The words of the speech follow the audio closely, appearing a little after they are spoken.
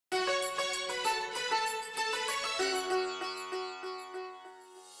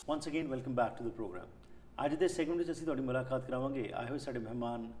Once again, welcome back to the program. ਅੱਜ ਦੇ segment ਵਿੱਚ ਅਸੀਂ ਤੁਹਾਡੀ ਮੁਲਾਕਾਤ ਕਰਾਵਾਂਗੇ ਆਏ ਹੋਏ ਸਾਡੇ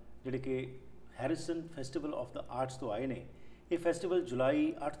ਮਹਿਮਾਨ ਜਿਹੜੇ ਕਿ Harrison festival of the arts ਤੋਂ ਆਏ ਨੇ। ਇਹ ਫੈਸਟੀਵਲ ਜੁਲਾਈ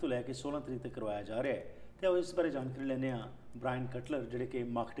 8 ਤੋਂ ਲੈ ਕੇ 16 ਤਰੀਕ ਤੱਕ ਕਰਵਾਇਆ ਜਾ ਰਿਹਾ ਹੈ ਤੇ ਆਓ ਇਸ ਬਾਰੇ ਜਾਣਕਾਰੀ ਲੈਂਦੇ ਹਾਂ ਬ੍ਰਾਇਨ ਕਟਲਰ ਜਿਹੜੇ ਕਿ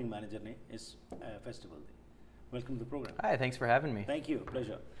ਮਾਰਕੀਟਿੰਗ ਮੈਨੇਜਰ ਨੇ ਇਸ ਫੈਸਟੀਵਲ ਦੇ। Welcome to the programme. Hi, thanks for having me. Thank you,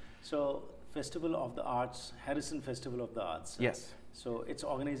 pleasure. So, Festival of the Arts, Harrison Festival of the Arts. Yes. So it's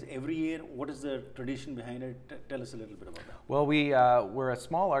organized every year. What is the tradition behind it? Tell us a little bit about that. Well, we're a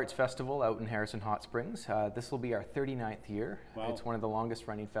small arts festival out in Harrison Hot Springs. This will be our 39th year. Wow. It's one of the longest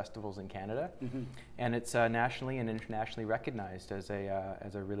running festivals in Canada. And it's nationally and internationally recognized as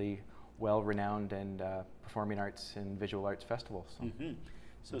a really well-renowned and performing arts and visual arts festival. So.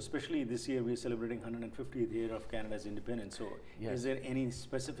 So especially this year we're celebrating 150th year of Canada's independence. So Yes. is there any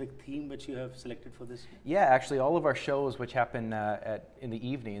specific theme which you have selected for this year? Yeah, actually all of our shows, which happen in the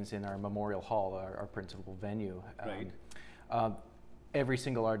evenings in our Memorial Hall, our principal venue, Right. Every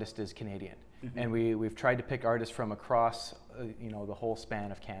single artist is Canadian. And we've tried to pick artists from across the whole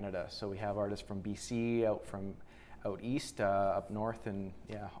span of Canada. So we have artists from BC, out east, up north, and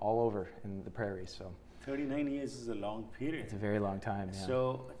all over in the prairies. So 39 years is a long period. it's a very long time. Yeah. So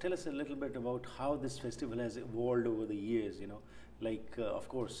tell us a little bit about how this festival has evolved over the years, like of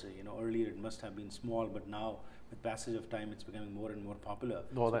course, earlier it must have been small, but now with passage of time it's becoming more and more popular.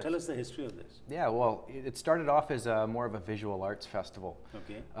 Well, so tell us the history of this. Yeah, well, it started off as more of a visual arts festival.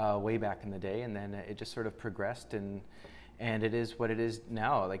 Okay. Way back in the day, and then it just sort of progressed, and it is what it is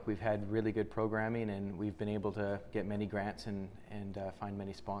now. Like, we've had really good programming, and we've been able to get many grants and find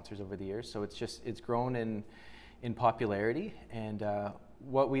many sponsors over the years. So it's grown in popularity, and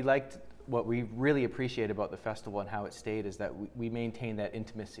what we really appreciate about the festival and how it stayed is that we maintain that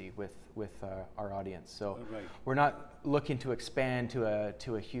intimacy with our audience. So Right. we're not looking to expand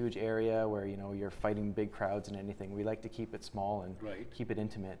to a huge area where you're fighting big crowds and anything. We like to keep it small and Right. keep it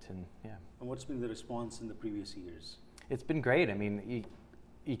intimate, and yeah. And what's been the response in the previous years? It's been great. I mean,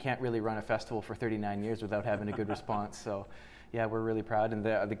 you can't really run a festival for 39 years without having a good response. So, yeah, we're really proud, and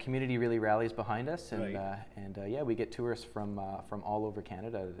the community really rallies behind us. And Right. we get tourists from all over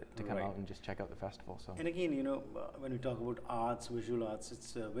Canada to come Right. out and just check out the festival. So. And again, when we talk about arts, visual arts,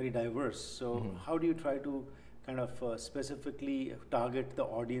 it's very diverse. So how do you try to kind of specifically target the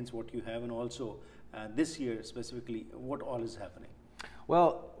audience, what you have, and also this year specifically, what all is happening? Well,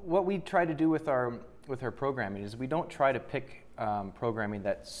 what we try to do with our programming is we don't try to pick programming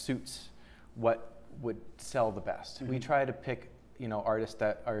that suits what would sell the best. We try to pick artists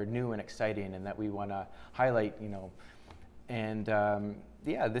that are new and exciting and that we want to highlight. And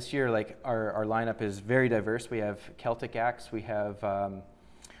this year, like, our lineup is very diverse. We have Celtic acts. We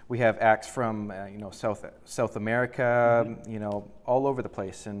have acts from South America, all over the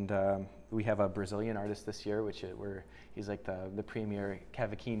place, and we have a Brazilian artist this year, he's like the premier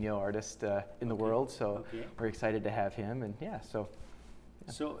cavaquinho artist in the world. So we're excited to have him, and so. Yeah.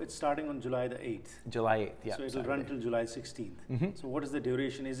 So it's starting on July the 8th. July 8th, yeah. So it'll run till July 16th. So what is the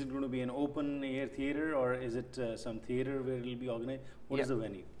duration? Is it going to be an open air theater, or is it some theater where it'll be organized? What is the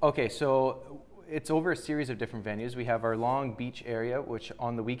venue? Okay, so it's over a series of different venues. We have our Long Beach area, which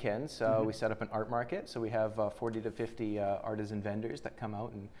on the weekends we set up an art market. So we have 40 to 50 artisan vendors that come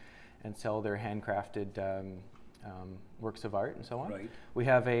out and sell their handcrafted works of art and so on. Right. We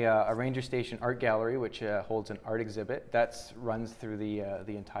have a Ranger Station art gallery, which holds an art exhibit that runs through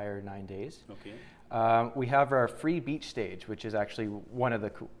the entire 9 days. Okay. We have our free beach stage, which is actually one of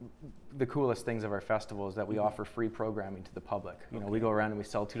the coolest things of our festival, is that we offer free programming to the public. We go around and we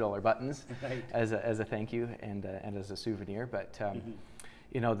sell $2 buttons Right. as a thank you and as a souvenir. But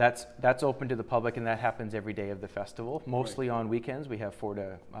that's open to the public, and that happens every day of the festival. Mostly on weekends, we have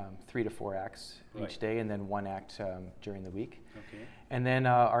 3 to 4 acts each day, and then 1 act during the week. Okay. And then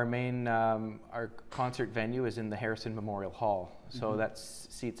our concert venue is in the Harrison Memorial Hall. So that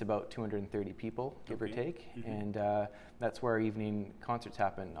seats about 230 people, give or take. And that's where our evening concerts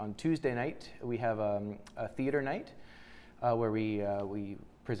happen. On Tuesday night, we have a theater night where we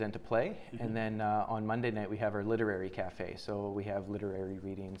present a play. And then on Monday night, we have our literary cafe. So we have literary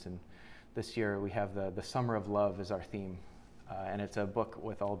readings. And this year, we have the Summer of Love is our theme. And it's a book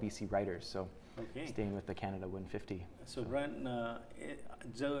with all BC writers. So staying with the Canada 150. So Bryan,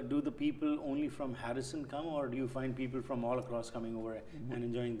 do the people only from Harrison come, or do you find people from all across coming over and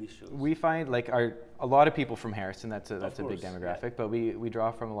enjoying these shows? We find a lot of people from Harrison. That's a big demographic. Yeah. But we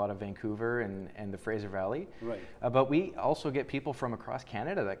draw from a lot of Vancouver and the Fraser Valley. Right. But we also get people from across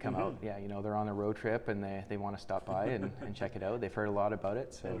Canada that come out. Yeah, they're on a road trip and they want to stop by and check it out. They've heard a lot about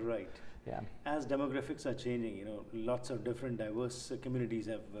it. So. Right. Yeah. As demographics are changing, you know, lots of different diverse communities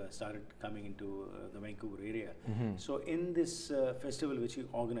have started coming into the Vancouver area. So in this festival which you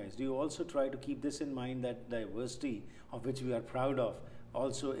organize, do you also try to keep this in mind, that diversity of which we are proud of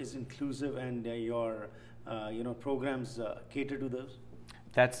also is inclusive, and your you know, programs cater to those?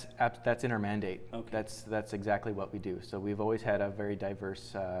 That's in our mandate. Okay. That's exactly what we do. So we've always had a very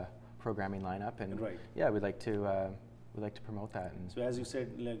diverse programming lineup, and Right. yeah, we'd like to promote that. And So as you said,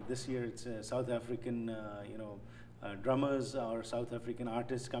 like this year it's South African, you know, drummers or South African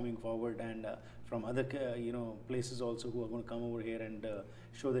artists coming forward, and from other, you know, places also who are going to come over here and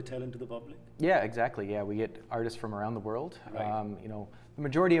show their talent to the public. yeah, exactly. Yeah, we get artists from around the world. Right. You know, the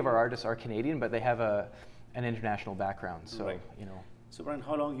majority of our artists are Canadian, but they have an international background. So Right. you know. So Bryan,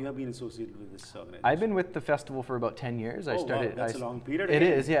 how long you have been associated with this organization? I've been with the festival for about 10 years. I Oh, started. wow, that's a long period. It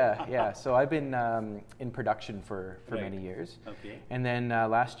again. is, yeah, yeah. So I've been in production for Right. many years. Okay. And then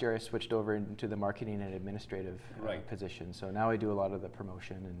last year I switched over into the marketing and administrative Right. position. So now I do a lot of the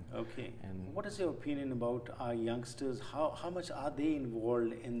promotion and. Okay. And What is your opinion about our youngsters? How much are they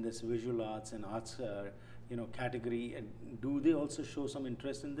involved in this visual arts and arts, you know, category? And do they also show some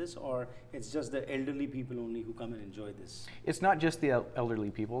interest in this, or it's just the elderly people only who come and enjoy this? It's not just the elderly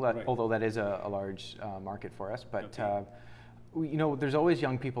people, Right. although that is a large market for us. But Okay. you know, there's always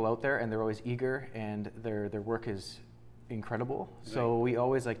young people out there, and they're always eager, and their work is incredible. So Right. we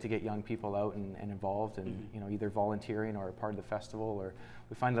always like to get young people out and involved, and you know, either volunteering or a part of the festival. Or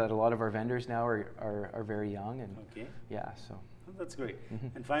we find that a lot of our vendors now are very young, and Okay. yeah, so. Oh, that's great.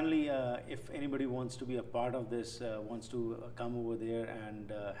 And finally, if anybody wants to be a part of this, wants to come over there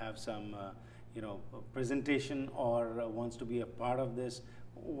and have some, you know, presentation, or wants to be a part of this,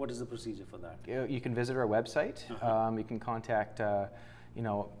 what is the procedure for that? You can visit our website. You can contact, you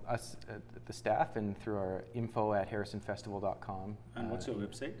know, us, the staff, and through our info@harrisonfestival.com. And what's your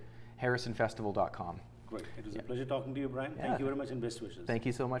website? harrisonfestival.com. Great. It was a pleasure talking to you, Bryan. Yeah. Thank you very much, and best wishes. Thank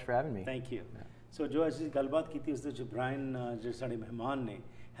you so much for having me. Thank you. ਸੋ ਜੋ ਅਸੀਂ ਗੱਲਬਾਤ ਕੀਤੀ ਉਸ ਦੇ ਵਿੱਚ Brian ਜਿਹੜੇ ਸਾਡੇ ਮਹਿਮਾਨ ਨੇ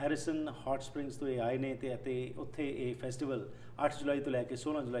ਹੈਰਿਸਨ ਹੌਟ ਸਪ੍ਰਿੰਗਸ ਤੋਂ ਇਹ ਆਏ ਨੇ ਅਤੇ ਉੱਥੇ ਇਹ ਫੈਸਟੀਵਲ 8 ਜੁਲਾਈ ਤੋਂ ਲੈ ਕੇ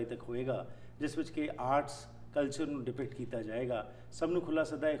 16 ਜੁਲਾਈ ਤੱਕ ਹੋਏਗਾ, ਜਿਸ ਵਿੱਚ ਕਿ ਆਰਟਸ ਕਲਚਰ ਨੂੰ ਡਿਪਿਕਟ ਕੀਤਾ ਜਾਏਗਾ। ਸਭ ਨੂੰ ਖੁੱਲ੍ਹਾ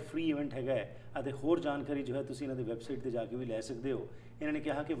ਸੱਦਾ, ਇੱਕ ਫ੍ਰੀ ਇਵੈਂਟ ਹੈਗਾ ਹੈ, ਅਤੇ ਹੋਰ ਜਾਣਕਾਰੀ ਜੋ ਹੈ ਤੁਸੀਂ ਇਹਨਾਂ ਦੀ ਵੈਬਸਾਈਟ 'ਤੇ ਜਾ ਕੇ ਵੀ ਲੈ ਸਕਦੇ ਹੋ। ਇਹਨਾਂ ਨੇ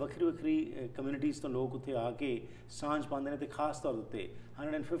ਕਿਹਾ ਕਿ ਵੱਖਰੀ ਵੱਖਰੀ ਕਮਿਊਨਿਟੀਜ਼ ਤੋਂ ਲੋਕ ਉੱਥੇ ਆ ਕੇ ਸਾਂਝ ਪਾਉਂਦੇ ਨੇ, ਅਤੇ ਖਾਸ ਤੌਰ ਉੱਤੇ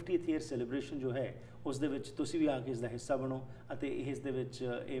 150th ਈਅਰ ਸੈਲੀਬ੍ਰੇਸ਼ਨ ਜੋ ਹੈ ਉਸ ਦੇ ਵਿੱਚ ਤੁਸੀਂ ਵੀ ਆ ਕੇ ਇਸ ਦਾ ਹਿੱਸਾ ਬਣੋ, ਅਤੇ ਇਸ ਦੇ ਵਿੱਚ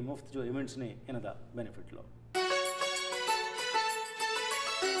ਇਹ ਮੁਫਤ ਜੋ ਇਵੈਂਟਸ ਨੇ ਇਹਨਾਂ ਦਾ ਬੈਨੀਫਿਟ ਲਓ।